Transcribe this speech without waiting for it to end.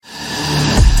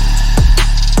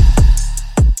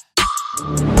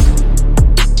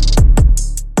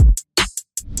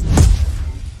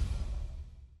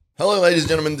ladies and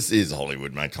gentlemen, this is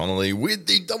Hollywood Matt Connolly with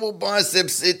the double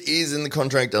biceps. It is in the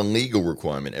contract a legal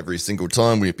requirement every single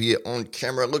time we appear on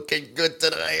camera. Looking good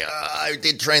today. I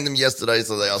did train them yesterday,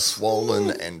 so they are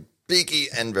swollen and beaky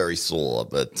and very sore.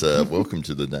 But welcome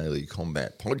to the Daily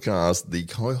Combat Podcast. The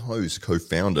co-host,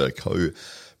 co-founder,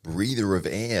 breather of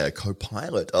air,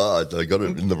 co-pilot. I got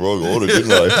it in the wrong order,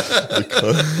 didn't I?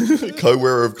 The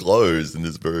co-wearer of clothes in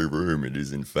this very room. It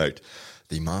is, in fact,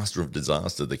 the master of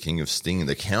disaster, the king of sting,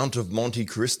 the Count of Monte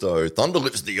Cristo,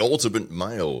 Thunderlips, the ultimate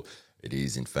male. It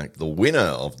is, in fact, the winner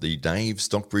of the Dave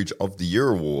Stockbridge of the Year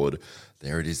Award.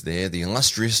 There it is there, the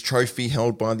illustrious trophy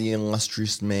held by the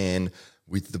illustrious man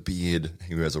with the beard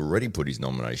who has already put his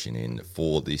nomination in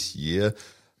for this year.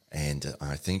 And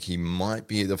I think he might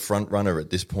be the front runner at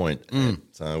this point.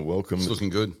 So welcome, it's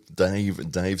looking good,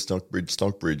 Dave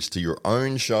Stockbridge, to your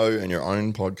own show and your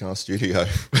own podcast studio.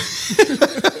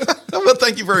 Well,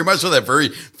 thank you very much for that very,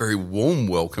 very warm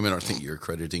welcome. And I think you're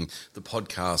accrediting the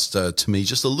podcast to me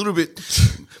just a little bit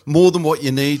more than what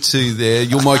you need to there.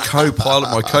 You're my co-pilot,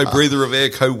 my co-breather of air,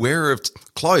 co-wearer of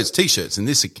clothes, T-shirts in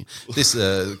this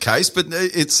case. But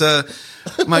it's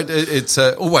mate, it's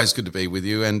always good to be with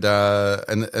you. And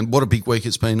what a big week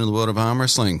it's been in the world of arm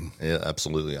wrestling. Yeah,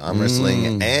 absolutely. Arm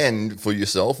wrestling, and for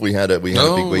yourself, we had a big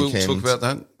weekend. We'll talk about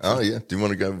that. Oh yeah. Do you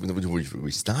want to go?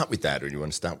 We start with that, or do you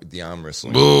want to start with the arm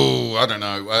wrestling? Oh, I don't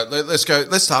know. Let's go.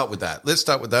 Let's start with that.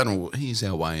 And we'll ease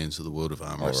our way into the world of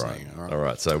arm wrestling. All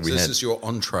right. So this is your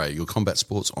entree, your combat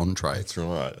sports entree. That's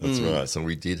right. Right. So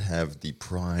we did have the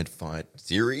Pride Fight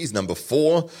Series number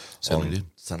 4 on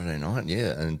Saturday night.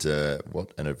 Yeah, and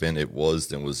what an event it was.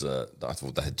 There was I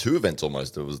thought they had 2 events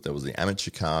almost. There was the amateur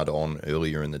card on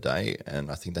earlier in the day, and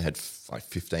I think they had like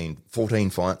 14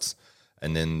 fights.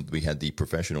 And then we had the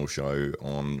professional show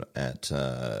on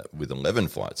with 11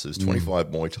 fights. So there's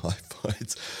 25 Muay Thai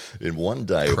fights in one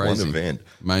day, Crazy. one event.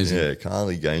 Amazing. Yeah,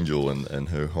 Carly Gangell and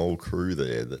her whole crew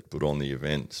there that put on the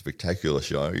event. Spectacular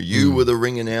show. You were the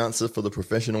ring announcer for the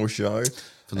professional show.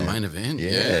 For the main event,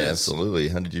 Yeah, absolutely.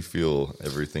 How did you feel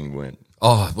everything went?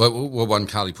 Oh, well, one,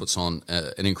 Carly puts on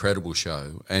an incredible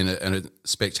show and a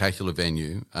spectacular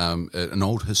venue, an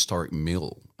old historic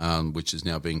mill, which is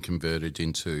now being converted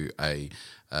into an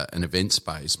event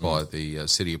space by the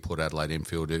City of Port Adelaide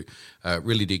Enfield, who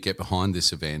really did get behind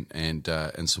this event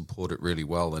and support it really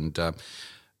well.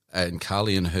 And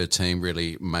Carly and her team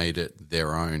really made it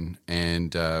their own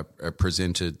and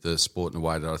presented the sport in a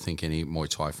way that I think any Muay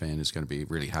Thai fan is going to be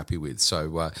really happy with.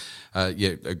 So, a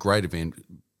great event.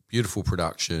 Beautiful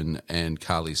production, and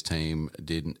Carly's team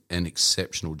did an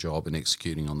exceptional job in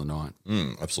executing on the night.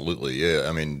 Absolutely, yeah.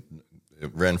 I mean, it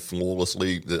ran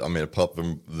flawlessly. I mean, apart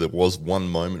from there was one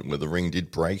moment where the ring did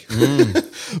break,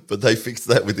 but they fixed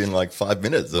that within like 5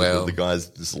 minutes. Well, the guys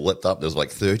just leapt up. There was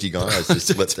like 30 guys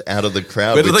just leapt out of the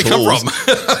crowd. Where did they come from?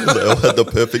 They all had the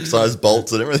perfect size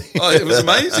bolts and everything. Oh, it was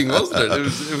amazing, wasn't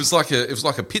it? It was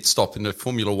like a pit stop in a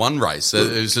Formula One race.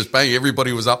 It was just bang.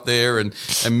 Everybody was up there, and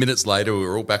minutes later we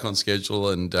were all back on schedule.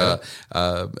 And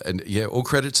all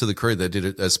credit to the crew. They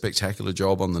did a spectacular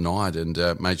job on the night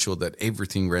and made sure that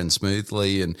everything ran smoothly.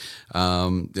 And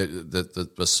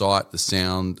the sight, the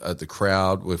sound, the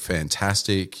crowd were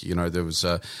fantastic. You know, there was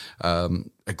a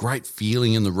great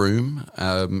feeling in the room.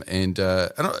 And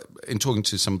in talking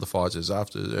to some of the fighters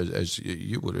after, as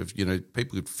you would have, you know,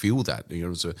 people could feel that. You know, it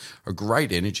was a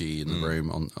great energy in the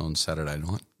room on Saturday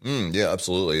night. Yeah,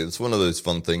 absolutely. It's one of those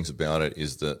fun things about it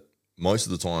is that most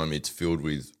of the time it's filled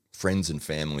with friends and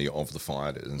family of the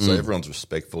fighters. And so everyone's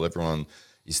respectful. Everyone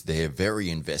is there very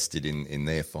invested in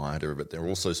their fighter, but they're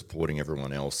also supporting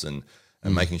everyone else and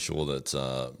making sure that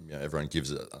everyone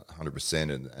gives it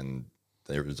 100% and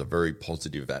there is a very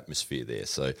positive atmosphere there.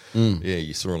 So,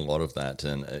 you saw a lot of that,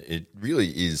 and it really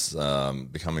is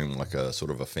becoming like a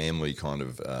sort of a family kind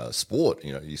of sport.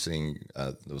 You know, you're seeing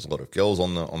there was a lot of girls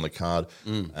on the card,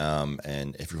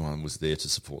 and everyone was there to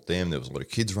support them. There was a lot of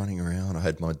kids running around. I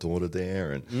had my daughter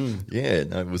there, and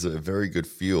it was a very good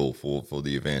feel for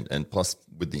the event. And plus,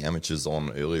 with the amateurs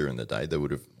on earlier in the day, they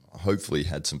would have hopefully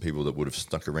had some people that would have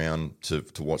stuck around to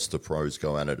watch the pros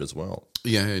go at it as well.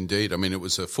 Yeah, indeed. I mean, it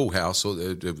was a full house.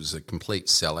 It was a complete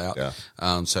sellout.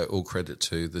 Yeah. So all credit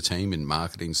to the team in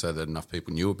marketing so that enough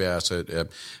people knew about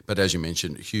it. But as you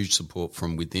mentioned, huge support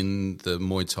from within the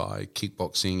Muay Thai,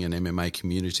 kickboxing and MMA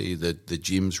community. The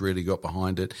gyms really got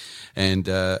behind it. And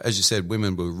as you said,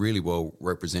 women were really well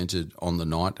represented on the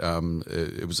night.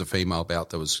 It was a female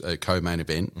bout that was a co-main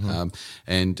event.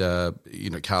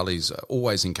 Carly's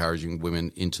always encouraging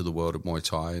women into the world of Muay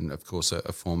Thai, and of course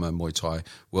a former Muay Thai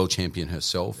world champion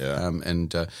herself. Yeah.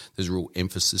 And there's a real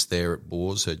emphasis there at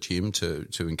Boars, her gym, to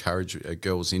encourage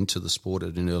girls into the sport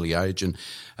at an early age. And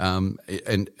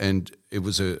it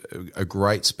was a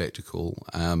great spectacle.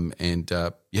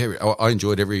 I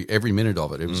enjoyed every minute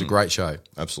of it. It was a great show.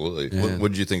 Absolutely. Yeah.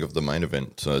 What did you think of the main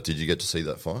event? Did you get to see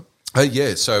that fight?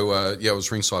 So I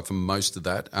was ringside for most of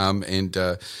that.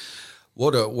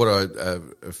 What I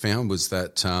found was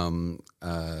that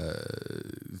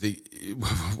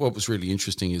what was really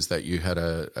interesting is that you had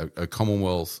a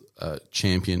Commonwealth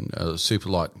champion, a super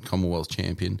light Commonwealth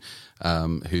champion,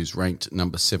 who's ranked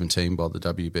number 17 by the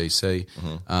WBC,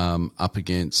 up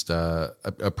against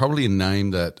probably a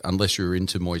name that, unless you were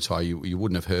into Muay Thai, you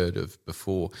wouldn't have heard of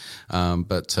before.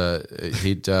 But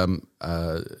he'd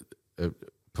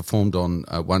performed on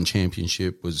one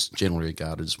championship, was generally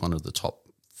regarded as one of the top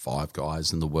 5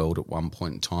 guys in the world at one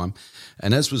point in time.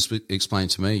 And as was explained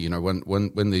to me,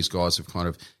 when these guys have kind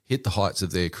of hit the heights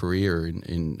of their career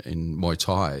in Muay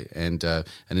Thai, and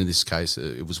in this case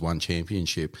it was one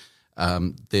championship,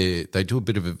 they do a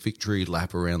bit of a victory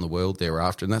lap around the world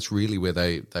thereafter, and that's really where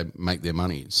they make their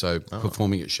money. So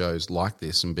performing at shows like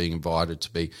this and being invited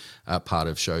to be part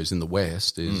of shows in the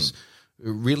West is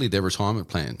really their retirement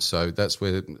plan. So that's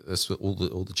where all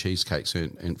the cheesecakes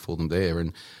earned for them there.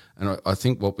 And I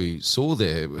think what we saw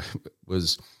there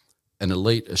was an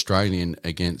elite Australian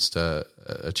against a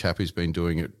chap who's been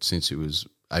doing it since he was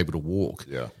able to walk.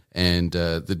 Yeah. And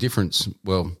the difference,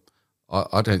 well,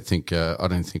 I don't think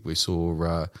we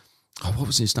saw. What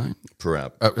was his name?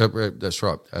 Parab. That's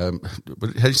right. How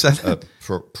do you say that?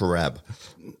 Parab.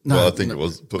 No, well, I think it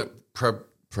was Prabsuk.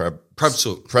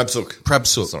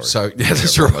 Sorry. So yeah,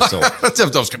 that's right.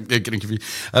 I was getting confused.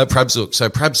 Prabsuk. So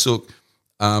Prabsuk,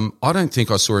 I don't think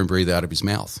I saw him breathe out of his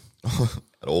mouth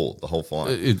at all. The whole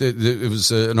fight. It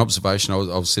was an observation. I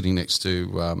was sitting next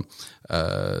to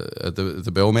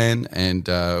the bellman, and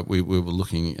we were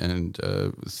looking and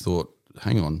thought,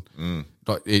 hang on,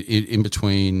 like in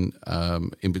between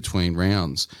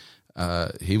rounds,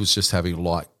 he was just having a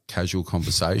light, casual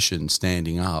conversation,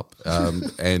 standing up,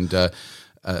 and.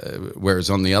 Whereas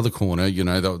on the other corner,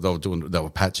 they were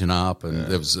patching up, and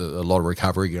there was a lot of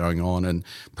recovery going on, and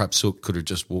perhaps Sook could have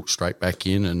just walked straight back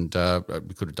in, and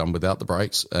we could have done without the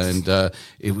breaks, and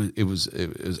it was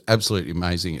absolutely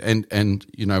amazing, and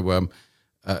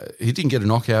he didn't get a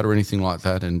knockout or anything like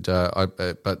that, and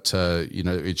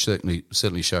it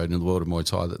certainly showed in the world of Muay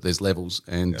Thai that there's levels,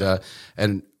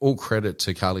 and all credit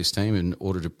to Carly's team in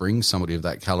order to bring somebody of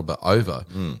that caliber over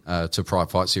to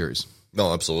Pride Fight Series.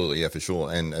 No, absolutely, yeah, for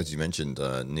sure. And as you mentioned,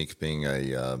 Nick being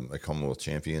a Commonwealth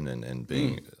champion and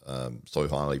being so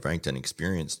highly ranked and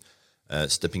experienced,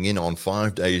 stepping in on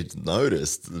 5 days'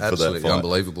 notice for absolutely that fight.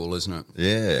 Unbelievable, isn't it?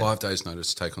 Yeah, 5 days'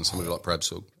 notice to take on somebody like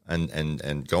Prabsuk.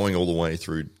 And going all the way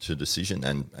through to decision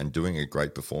and doing a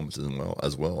great performance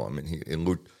as well. I mean, it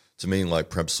looked to me like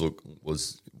Prabsuk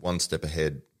was one step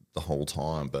ahead the whole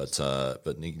time, but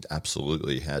Nick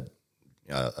absolutely had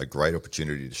a great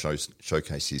opportunity to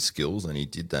showcase his skills, and he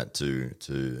did that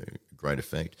to great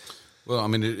effect. Well, I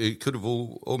mean, it could have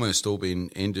almost all been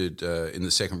ended in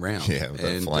the second round. Yeah, with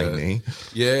that flying knee.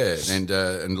 Yeah, and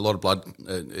a lot of blood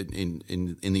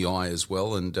in the eye as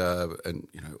well. And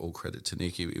all credit to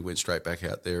Nick. He went straight back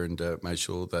out there and made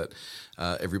sure that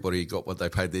everybody got what they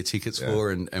paid their tickets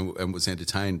for and was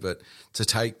entertained. But to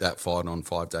take that fight on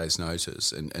 5 days'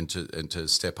 notice and to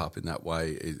step up in that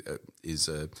way is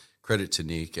credit to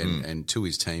Nick and to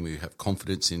his team who have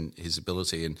confidence in his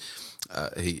ability, and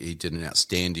he did an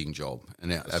outstanding job,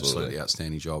 absolutely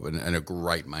outstanding job, and a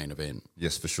great main event.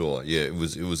 Yes, for sure. Yeah, it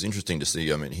was interesting to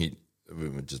see. I mean, we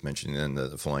were just mentioning then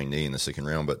the flying knee in the second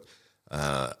round, but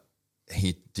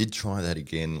he did try that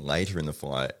again later in the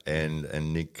fight,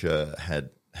 and Nick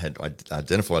had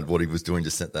identified what he was doing to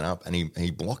set that up, and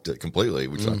he blocked it completely,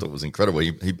 which I thought was incredible.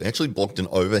 He actually blocked an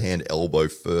overhand elbow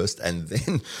first and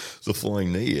then the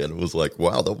flying knee, and it was like,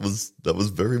 wow, that was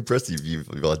very impressive. You've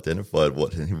identified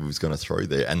what he was going to throw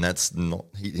there, and that's not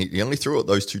he only threw it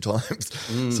those 2 times.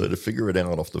 So to figure it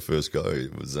out off the first go,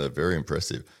 it was very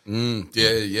impressive.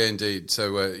 Yeah, indeed.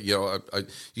 So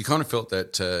you kind of felt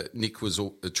that Nick was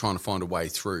trying to find a way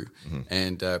through,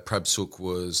 and Prabsuk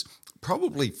was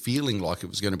probably feeling like it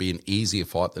was going to be an easier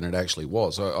fight than it actually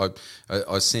was.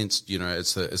 I sensed,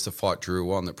 as the fight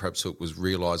drew on, that Prabsuk was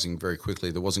realising very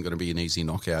quickly there wasn't going to be an easy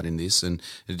knockout in this, and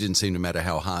it didn't seem to matter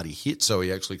how hard he hit. So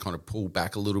he actually kind of pulled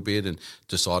back a little bit and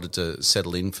decided to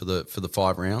settle in for the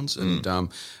 5 rounds, and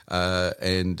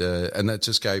that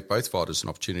just gave both fighters an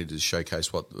opportunity to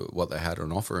showcase what they had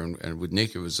on offer. And with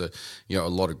Nick, it was a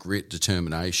lot of grit,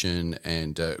 determination,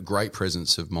 and great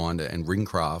presence of mind and ring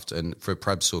craft. And for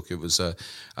Prabsuk, it was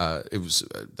was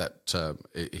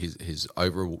his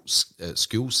overall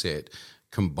skill set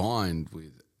combined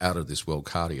with out of this world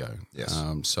cardio. Yes.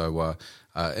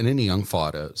 And any young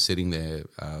fighter sitting there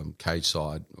cage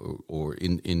side or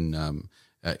in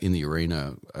the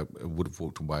arena would have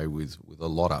walked away with a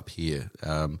lot up here.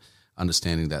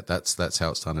 Understanding that's how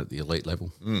it's done at the elite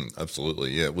level.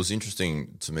 Absolutely, yeah. It was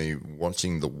interesting to me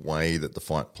watching the way that the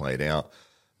fight played out.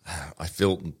 I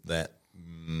felt that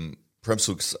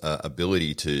Prebsuk's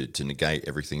ability to negate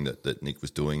everything that Nick was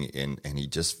doing, and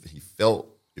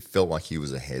it felt like he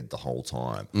was ahead the whole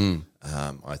time.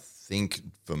 I think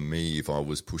for me, if I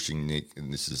was pushing Nick,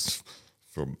 and this is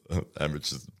from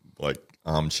amateurs like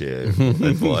armchair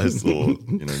advice, or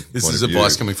this is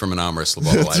advice coming from an arm wrestler,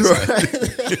 by the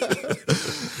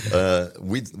way. Right.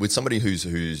 With somebody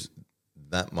who's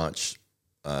that much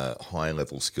high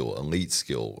level skill, elite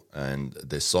skill, and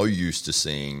they're so used to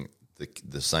seeing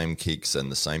the same kicks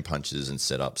and the same punches and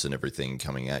setups and everything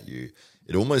coming at you,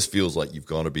 it almost feels like you've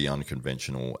got to be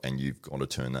unconventional and you've got to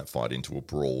turn that fight into a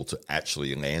brawl to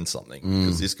actually land something.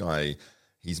 Because this guy,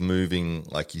 he's moving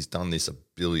like he's done this a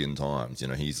billion times.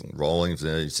 He's rolling.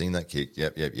 You've seen that kick.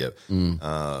 Yep.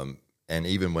 And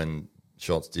even when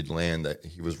shots did land, that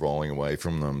he was rolling away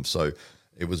from them. So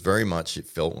it was very much, it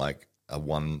felt like a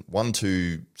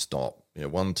 1-2 stop.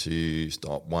 1-2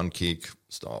 stop, one kick,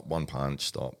 stop, one punch,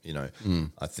 stop.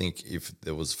 I think if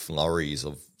there was flurries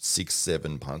of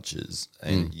 6-7 punches,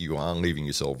 and you are leaving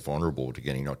yourself vulnerable to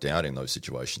getting knocked out in those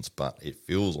situations, but it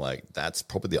feels like that's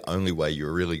probably the only way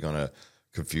you're really going to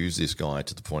confuse this guy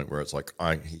to the point where it's like,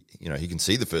 he can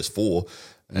see the first 4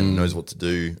 and knows what to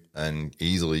do and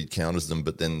easily counters them,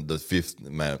 but then the 5th,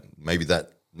 maybe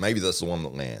that's the one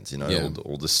that lands, or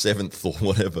the 7th or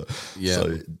whatever. Yeah.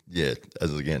 So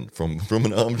as again from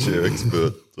an armchair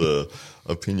expert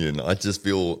opinion, I just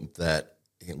feel that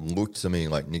it looked to me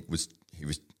like Nick was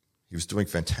doing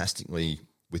fantastically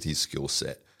with his skill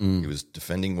set. He was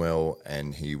defending well,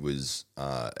 and he was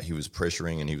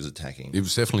pressuring and he was attacking. He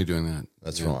was definitely doing that.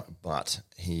 That's right, but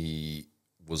he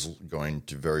was going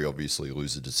to very obviously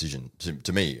lose the decision.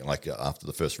 To me, like after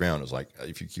the first round, it was like,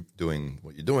 if you keep doing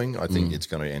what you're doing, I think it's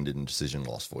going to end in a decision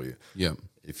loss for you. Yeah.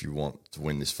 If you want to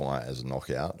win this fight as a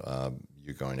knockout,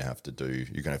 you're going to have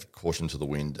to caution to the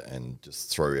wind and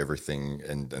just throw everything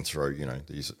and throw,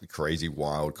 these crazy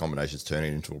wild combinations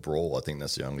turning into a brawl. I think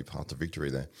that's the only path to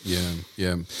victory there.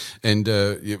 Yeah. And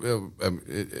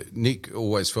Nick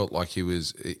always felt like he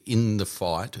was in the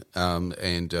fight,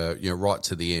 and right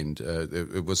to the end.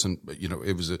 It wasn't,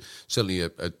 it was certainly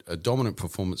a dominant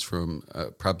performance from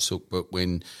Prebsuk, but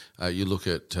when you look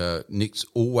at Nick's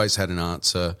always had an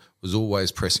answer, was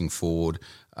always pressing forward.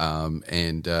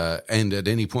 And at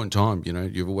any point in time,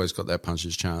 you've always got that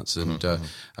puncher's chance. And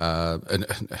I'm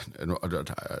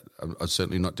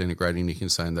certainly not denigrating Nick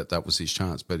and saying that was his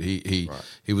chance, but he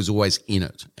was always in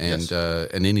it, and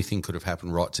anything could have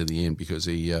happened right to the end because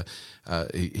he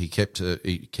kept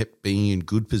being in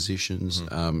good positions.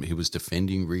 He was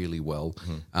defending really well,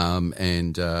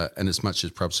 and as much as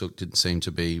Prebsuk didn't seem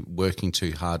to be working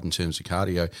too hard in terms of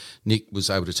cardio, Nick was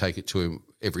able to take it to him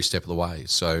every step of the way.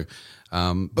 So.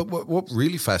 But what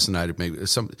really fascinated me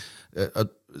is some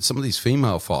of these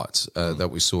female fights that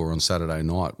we saw on Saturday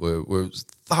night were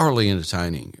thoroughly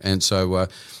entertaining. And so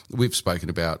we've spoken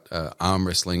about arm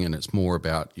wrestling, and it's more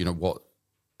about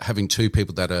having two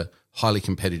people that are highly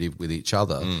competitive with each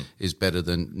other is better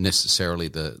than necessarily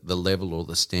the level or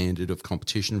the standard of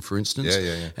competition, for instance.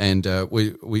 Yeah. And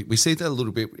we see that a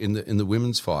little bit in the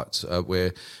women's fights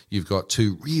where you've got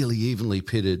two really evenly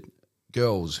pitted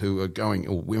girls who are going,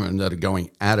 or women that are going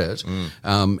at it,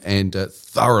 and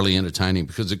thoroughly entertaining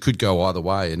because it could go either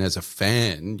way. And as a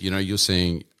fan, you're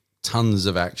seeing tons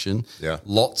of action,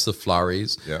 lots of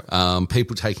flurries,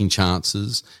 people taking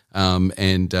chances,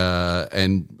 and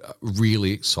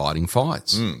really exciting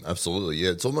fights. Absolutely,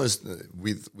 yeah. It's almost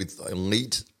with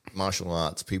elite martial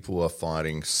arts, people are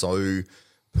fighting so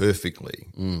perfectly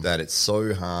that it's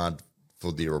so hard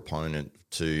for their opponent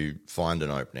to find an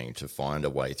opening, to find a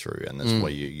way through, and that's why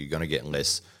you're going to get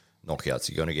less knockouts,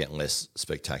 you're going to get less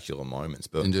spectacular moments.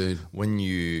 But Indeed. When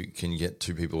you can get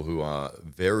two people who are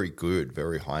very good,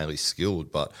 very highly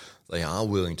skilled, but they are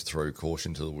willing to throw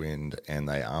caution to the wind and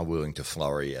they are willing to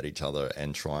flurry at each other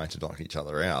and try to knock each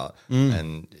other out,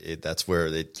 and that's where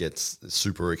it gets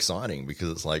super exciting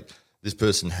because it's like, this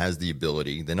person has the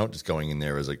ability. They're not just going in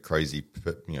there as a crazy,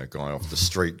 guy off the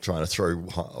street trying to throw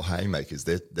haymakers.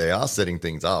 They are setting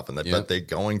things up, but they're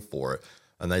going for it,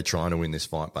 and they're trying to win this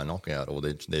fight by knockout, or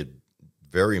they're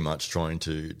very much trying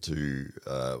to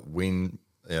win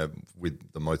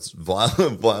with the most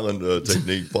violent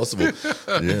technique possible.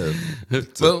 Yeah.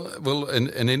 Well,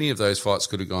 and any of those fights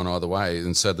could have gone either way.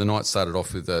 And so the night started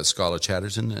off with Skylar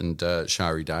Chatterton and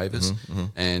Shari Davis,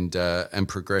 and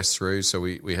progressed through. So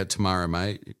we had Tamara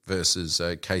May versus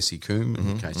Casey Coombe,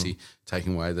 and Casey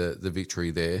taking away the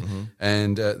victory there.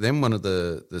 And then one of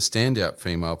the standout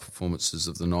female performances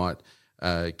of the night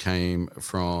came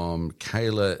from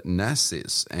Kayla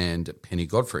Nassis and Penny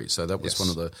Godfrey. So that was one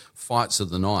of the fights of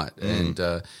the night. And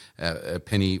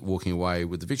Penny walking away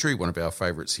with the victory, one of our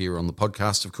favourites here on the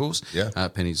podcast, of course. Yeah.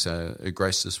 Penny's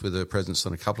graced us with her presence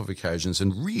on a couple of occasions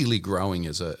and really growing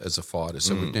as a fighter.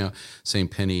 So we've now seen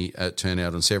Penny turn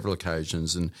out on several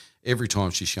occasions, and every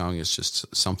time she's showing us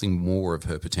just something more of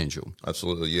her potential.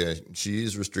 Absolutely, yeah. She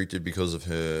is restricted because of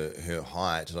her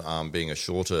height, being a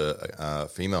shorter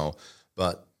female.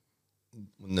 But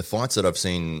in the fights that I've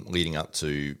seen leading up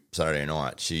to Saturday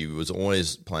night, she was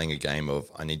always playing a game of,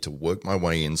 I need to work my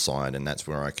way inside, and that's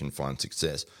where I can find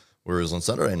success. Whereas on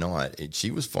Saturday night,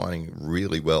 she was fighting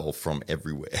really well from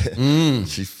everywhere.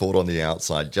 She fought on the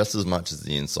outside just as much as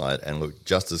the inside and looked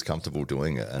just as comfortable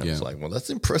doing it. And it was like, well, that's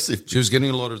impressive. She was getting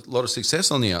a lot of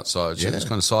success on the outside. She was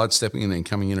kind of sidestepping and then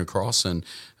coming in across, and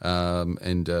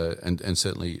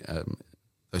certainly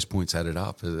those points added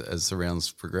up as the rounds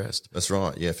progressed. That's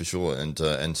right, yeah, for sure,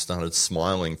 and started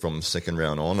smiling from the second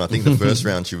round on. I think the first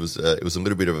round she was it was a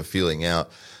little bit of a feeling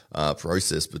out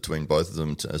process between both of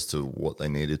them as to what they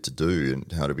needed to do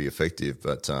and how to be effective.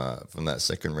 But from that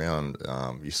second round,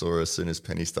 you saw her as soon as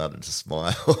Penny started to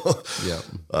smile.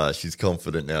 She's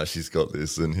confident now. She's got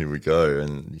this, and here we go.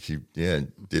 And she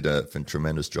did a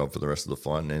tremendous job for the rest of the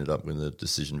fight and ended up with a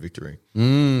decision victory.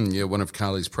 One of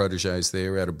Carly's proteges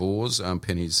there out of Boers.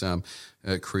 Penny's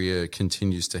career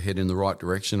continues to head in the right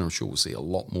direction. I'm sure we'll see a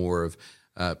lot more of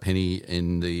Penny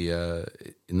in the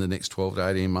next 12 to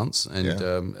 18 months,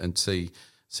 and see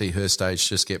her stage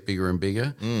just get bigger and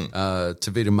bigger.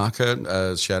 Tavita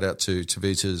Maka, shout out to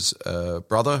Tavita's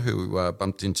brother, who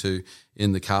bumped into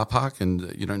in the car park,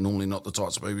 and you don't normally not the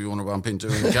types of people you want to bump into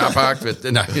in the car park, but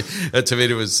no,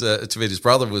 Tavita's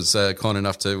brother was kind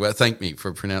enough to thank me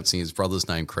for pronouncing his brother's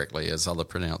name correctly, as other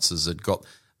pronouncers had got.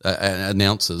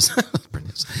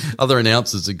 Other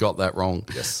announcers had got that wrong.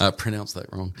 Yes, pronounced that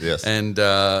wrong. Yes, and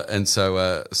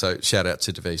so shout out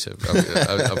to Tavita.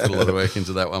 I've put a lot of work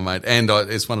into that one, mate. And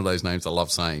it's one of those names I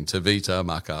love saying, Tavita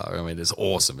Maka. I mean, it's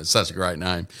awesome. It's such a great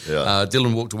name. Yeah.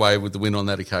 Dylan walked away with the win on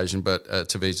that occasion, but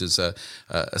Tavita's a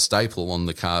staple on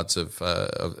the cards of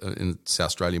in South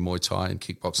Australia Muay Thai and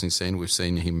kickboxing scene. We've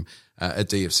seen him at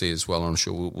DFC as well. I'm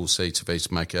sure we'll see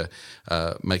Tavita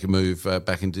make a move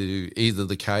back into either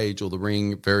the cage or the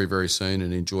ring very, very soon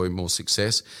and enjoy more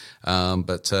success.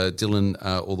 But Dylan,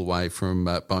 all the way from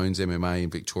Bones MMA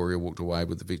in Victoria, walked away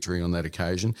with the victory on that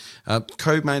occasion.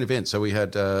 Co-main event. So we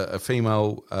had a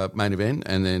female main event,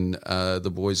 and then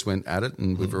the boys went at it,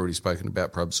 and we've already spoken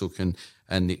about Prabsuk and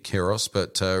Nick Keros,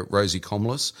 but Rosie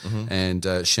Comless and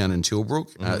Shannon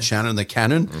Tilbrook, Shannon the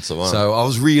Cannon. That's the one. So I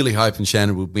was really hoping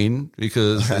Shannon would win,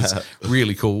 because it's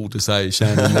really cool to say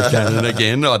Shannon the Cannon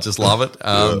again. I just love it.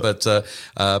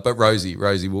 But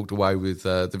Rosie walked away with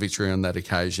the victory on that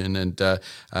occasion, and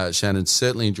Shannon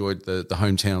certainly enjoyed the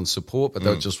hometown support, but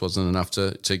that just wasn't enough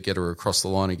to get her across the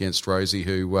line against Rosie,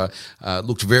 who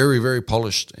looked very, very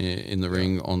polished in the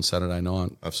ring on Saturday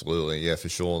night. Absolutely, yeah, for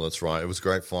sure. That's right. It was a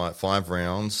great fight. 5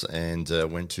 rounds and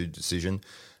went to decision.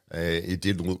 It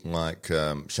did look like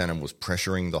Shannon was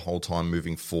pressuring the whole time,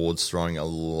 moving forwards, throwing a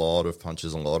lot of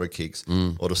punches, a lot of kicks,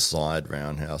 a lot of side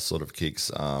roundhouse sort of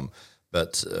kicks.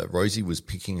 But Rosie was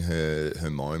picking her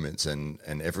moments, and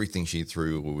everything she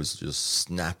threw was just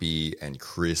snappy and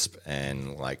crisp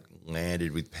and like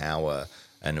landed with power.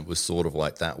 And it was sort of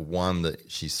like that one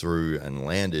that she threw and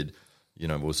landed,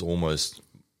 was almost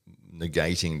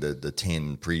negating the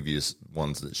 10 previous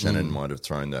ones that Shannon might have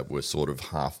thrown that were sort of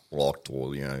half blocked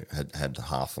or, had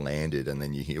half landed, and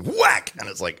then you hear whack, and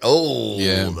it's like,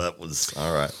 that was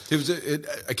all right. It was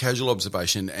a casual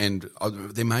observation, and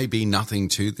there may be nothing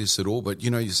to this at all, but,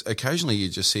 occasionally you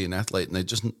just see an athlete and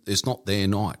it's not their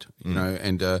night,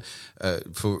 and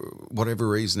for whatever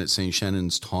reason, it seems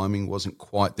Shannon's timing wasn't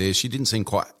quite there. She didn't seem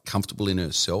quite comfortable in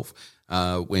herself.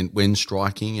 When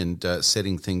striking and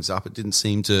setting things up, it didn't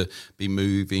seem to be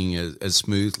moving as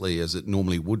smoothly as it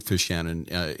normally would for Shannon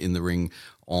in the ring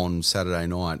on Saturday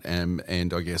night.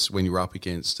 And I guess when you're up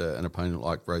against an opponent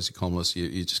like Rosie Comless,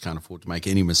 you just can't afford to make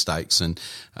any mistakes. And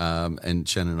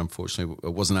Shannon, unfortunately,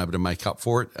 wasn't able to make up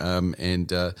for it.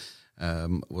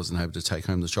 wasn't able to take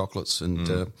home the chocolates,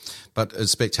 but a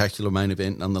spectacular main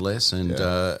event nonetheless. And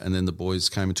then the boys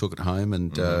came and took it home,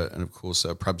 and of course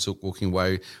Prabhsuk walking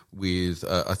away with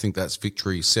I think that's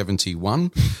victory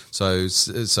 71. So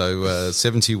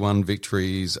 71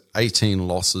 victories, 18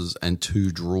 losses, and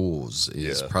 2 draws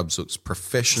is Prabhsuk's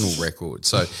professional record.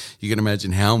 So you can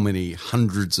imagine how many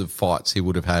hundreds of fights he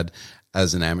would have had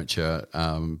as an amateur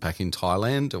back in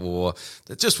Thailand, or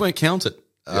that just weren't counted.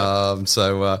 Prabhsuk,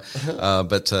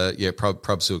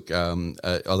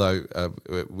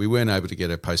 although we weren't able to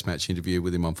get a post-match interview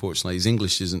with him, unfortunately, his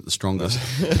English isn't the strongest,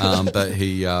 but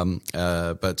he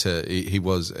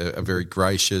was a very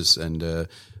gracious and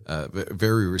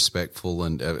very respectful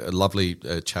and a lovely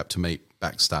chap to meet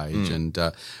backstage, and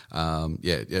as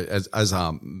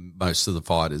are most of the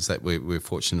fighters that we're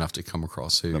fortunate enough to come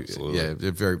across, who they're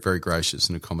very, very gracious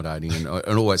and accommodating, and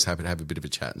always happy to have a bit of a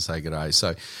chat and say good day.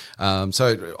 So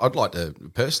I'd like to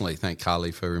personally thank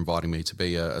Carly for inviting me to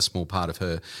be a small part of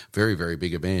her very, very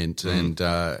big event, and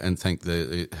thank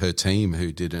her team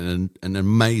who did an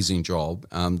amazing job,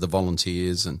 the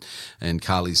volunteers and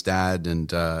Carly's dad and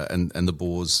the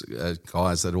Boars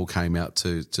guys that all came out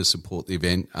to support the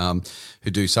event, who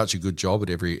do such a good job at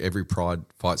every Pride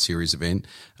Fight Series event,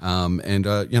 I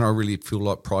really feel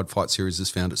like Pride Fight Series has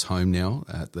found its home now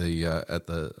at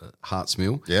the Hearts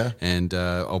Mill, and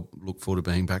I'll look forward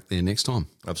to being back there next time.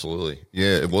 Absolutely,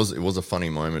 it was a funny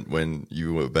moment when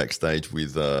you were backstage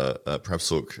with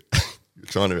Prabhsuk.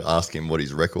 Trying to ask him what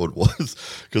his record was,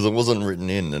 because it wasn't written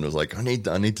in, and it was like, I need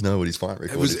to know what his fight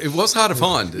record is. It was hard to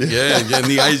find. In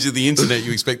the age of the internet,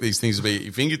 you expect these things to be at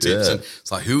your fingertips, and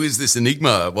it's like, who is this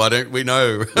enigma? Why don't we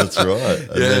know? That's right.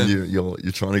 And then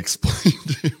you're trying to explain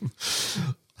to him,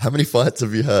 how many fights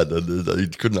have you had? And he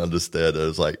couldn't understand it. It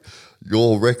was like,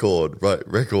 your record, right?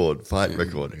 Fight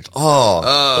record.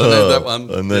 That one.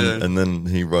 And then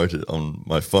he wrote it on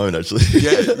my phone, actually.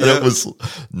 And it was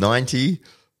 90,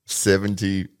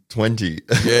 70, 20.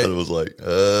 And it was like,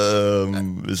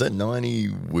 is that 90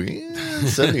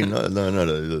 wins? 70? No,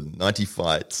 90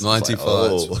 fights. 90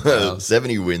 fights. Wow.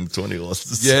 70 wins, 20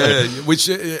 losses. Yeah, which,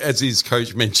 as his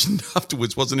coach mentioned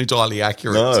afterwards, wasn't entirely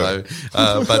accurate. No.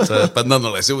 So, but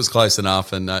nonetheless, it was close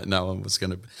enough, and no one was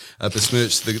going to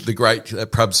besmirch the great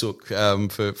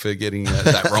Prabhsuk for getting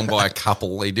that wrong by a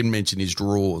couple. He didn't mention his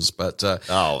draws, but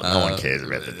no one cares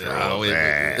about the draw.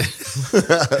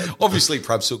 Obviously,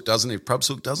 Prabhsuk doesn't. If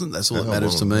Prabhsuk doesn't, that's all that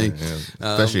matters to me. Yeah.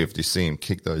 Especially if you see him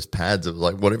kick those pads, it was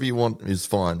like, whatever you want is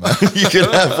fine, mate. You can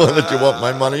have one that you want.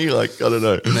 My money, like, I don't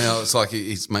know. Now it's like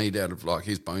he's made out of, like,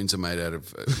 his bones are made out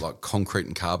of like concrete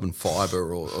and carbon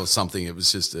fiber or something. It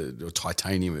was just or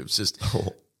titanium. It was just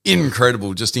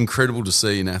incredible to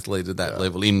see an athlete at that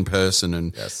level in person,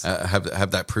 and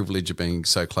have that privilege of being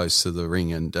so close to the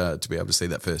ring, and to be able to see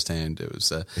that firsthand. It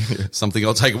was something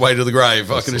I'll take away to the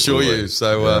grave. I can assure you.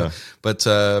 So,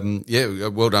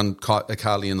 well done,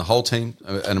 Carly and the whole team.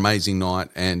 An amazing night,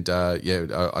 and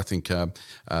I think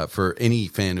for any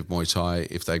fan of Muay Thai,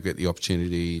 if they get the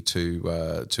opportunity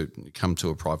to come to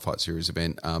a Pride Fight Series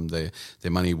event, their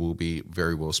money will be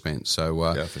very well spent.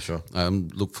 So, for sure.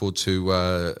 Look forward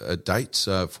to dates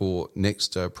for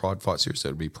next Pride Fight Series.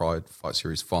 That'll be Pride Fight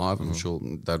Series 5. I'm sure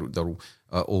that'll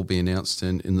all be announced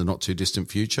in the not too distant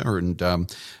future. And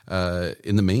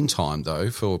in the meantime, though,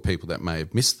 for people that may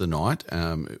have missed the night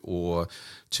or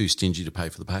too stingy to pay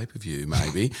for the pay-per-view,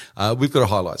 maybe, we've got a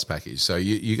highlights package. So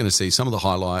you're going to see some of the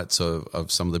highlights of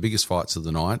some of the biggest fights of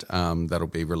the night. That'll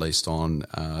be released on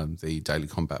the Daily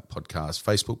Combat Podcast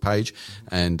Facebook page,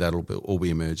 and that'll all be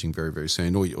emerging very, very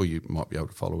soon. Or you might be able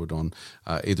to follow it on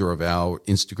either of our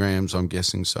Instagrams, I'm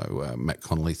guessing. So Matt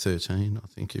Connolly 13, I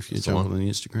think, if you jump on the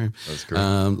Instagram. That's great.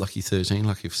 Lucky 13,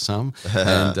 lucky for some.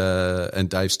 And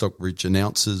Dave Stockbridge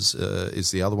Announces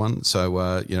is the other one. So,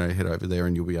 head over there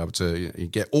and you'll be able to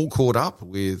get all caught up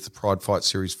with Pride Fight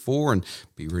Series 4 and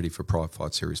be ready for Pride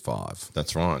Fight Series 5.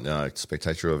 That's right.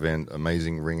 Spectacular event,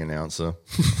 amazing ring announcer.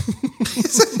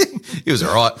 He was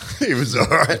all right. He was all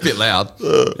right. A bit loud.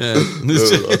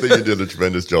 I think you did a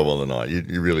tremendous job on the night.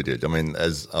 You really did. I mean,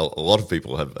 as a lot of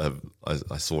people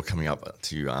I saw coming up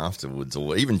to you afterwards,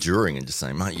 or even during, and just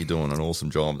saying, mate, you're doing an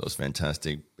awesome job. That was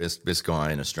fantastic. Best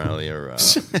guy in Australia.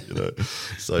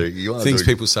 So you are things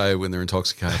people say when they're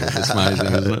intoxicated. It's amazing,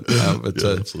 isn't it?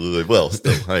 Absolutely. Well,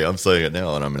 still, hey, I'm saying it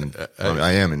now, and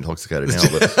I am intoxicated now.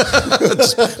 But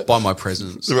just by my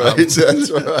presence. That's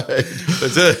right.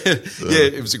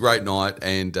 It was a great night,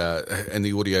 and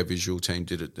the audio visual team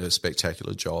did a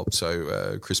spectacular job.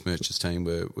 So Chris Murch's team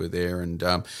were there, and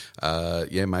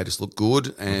made us look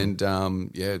good. And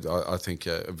I think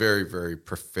a very, very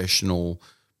professional,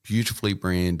 beautifully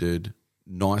branded,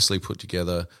 nicely put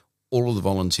together all of the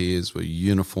volunteers were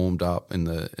uniformed up in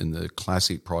the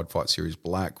classic Pride Fight Series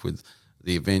black with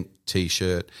the event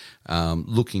T-shirt,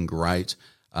 looking great.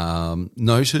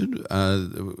 Noted,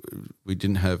 we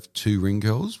didn't have two ring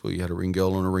girls. We had a ring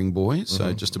girl and a ring boy,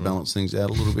 so just to balance things out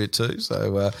a little bit too.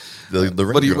 So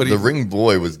the ring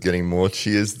boy was getting more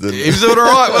cheers than he was doing all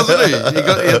right, wasn't he?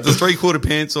 He had the 3/4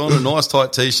 pants on, a nice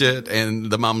tight T-shirt, and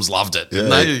the mums loved it, didn't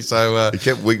they? So he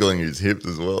kept wiggling his hips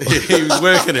as well. he was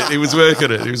working it. He was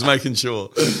working it. He was making sure.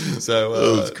 So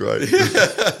that was great.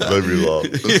 Made me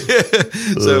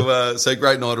laugh. So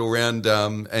great night all round,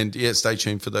 and stay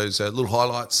tuned for those little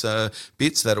highlights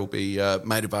bits that'll be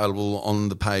made available on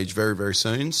the page very, very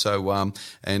soon. So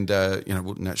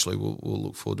naturally we'll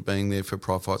look forward to being there for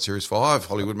Pride Fight Series 5.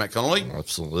 Hollywood Matt Connolly.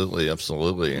 Absolutely.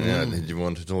 Did you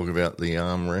want to talk about the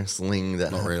arm wrestling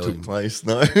that took place?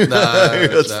 No,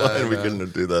 that's fine. We can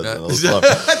do that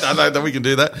now. No, we can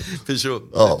do that for sure.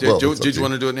 Did you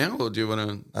want to do it now, or do you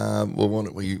want to? Why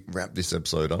don't we wrap this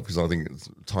episode up, because I think it's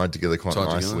tied together quite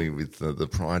nicely with the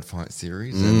Pride Fight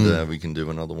Series, and we can do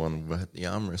another one about the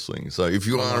arm wrestling. So if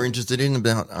you are interested in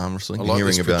arm wrestling,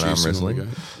 hearing about arm wrestling,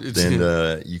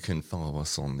 then you can follow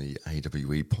us on the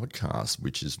AWE podcast,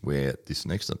 which is where this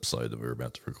next episode that we're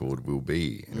about to record will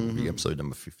be. And it'll be episode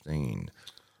number 15.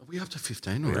 Are we up to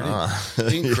 15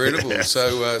 already? Incredible. Yes.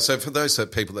 So for those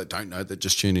people that don't know, that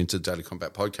just tune into Daily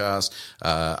Combat Podcast,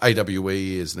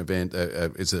 AWE is an event,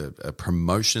 is a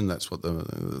promotion. That's what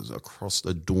across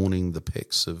adorning the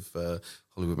pecs of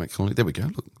Hollywood Matt Connolly. There we go.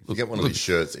 Look, you get one of these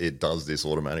shirts, it does this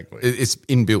automatically. It's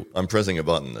inbuilt. I'm pressing a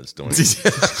button that's doing it.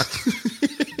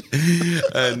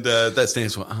 And that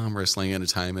stands for Arm Wrestling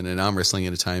Entertainment. And Arm Wrestling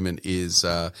Entertainment is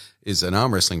an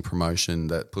arm wrestling promotion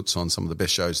that puts on some of the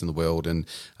best shows in the world. And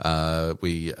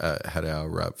we had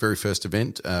our very first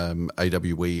event,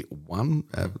 AWE 1,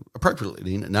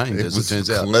 appropriately named, as it turns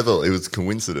out. Clever. It was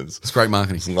coincidence. It's great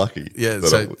marketing. It's lucky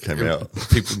that it came out.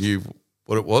 People knew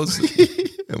what it was.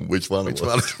 And which one it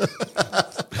was.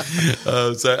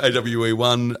 So AWE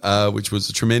 1, which was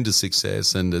a tremendous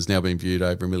success and has now been viewed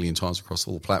over 1 million times across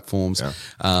all platforms,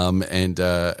 and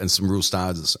some real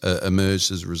stars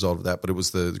emerged as a result of that. But it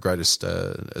was the greatest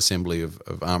assembly of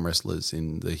arm wrestlers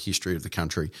in the history of the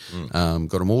country. Got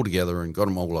them all together and got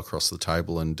them all across the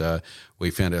table, and we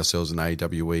found ourselves an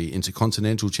AWE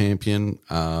Intercontinental Champion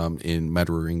in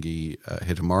Matawaringi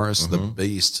Heta-Morris, the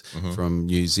Beast from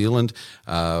New Zealand.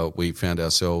 We found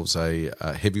ourselves a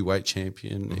heavyweight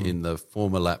champion in the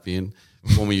former Latvian,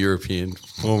 former European,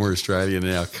 former Australian,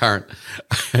 and our current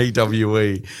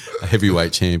AWE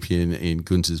heavyweight champion in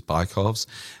Gunters Baikovs.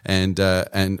 And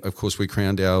of course we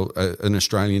crowned an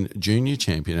Australian junior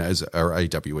champion as our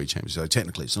AWE champion. So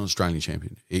technically it's not an Australian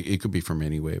champion. It could be from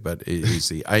anywhere, but it is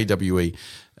the AWE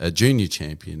junior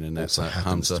champion, and that's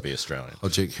Hamza to be Australian.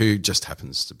 Hodzic, who just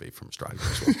happens to be from Australia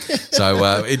as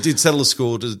well. So it did settle a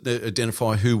score to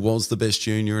identify who was the best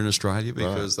junior in Australia,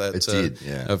 because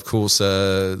of course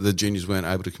the juniors weren't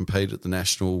able to compete at the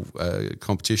national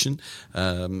competition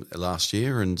last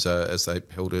year, and as they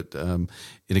held it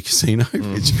in a casino,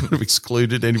 which kind of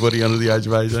excluded anybody under the age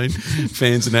of 18,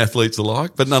 fans and athletes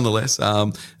alike. But nonetheless,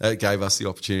 it gave us the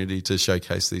opportunity to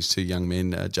showcase these two young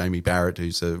men, Jamie Barrett,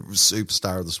 who's a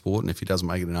superstar of the sport, and if he doesn't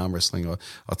make it in arm wrestling,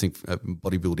 I think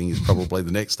bodybuilding is probably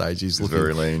the next stage. He's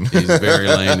very lean. He's very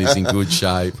lean. He's in good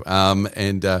shape. And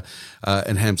Hamza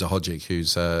Hodzic,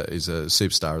 who's is a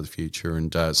superstar of the future,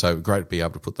 and so great to be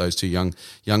able to put those two young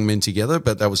men together.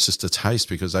 But that was just a taste,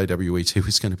 because AWE2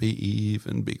 is going to be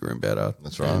even bigger and better.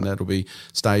 That's right. And that'll be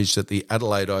staged at the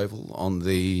Adelaide Oval on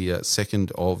the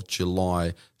 2nd of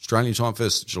July, Australian time,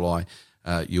 1st of July,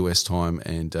 US time.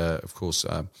 And, of course,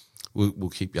 we'll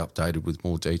keep you updated with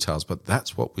more details. But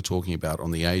that's what we're talking about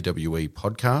on the AWE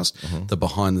podcast, the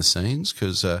behind the scenes,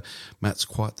 because Matt's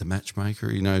quite the matchmaker.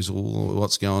 He knows all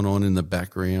what's going on in the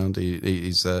background.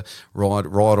 He's right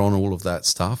on all of that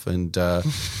stuff. And so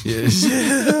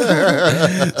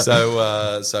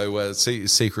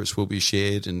secrets will be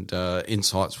shared, and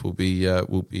insights will be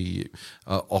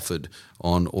offered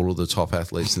on all of the top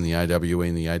athletes in the AWE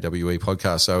and the AWE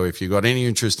podcast. So if you've got any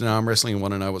interest in arm wrestling and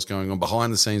want to know what's going on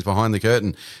behind the scenes, behind the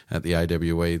curtain at the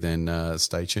AWE, then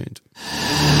stay tuned.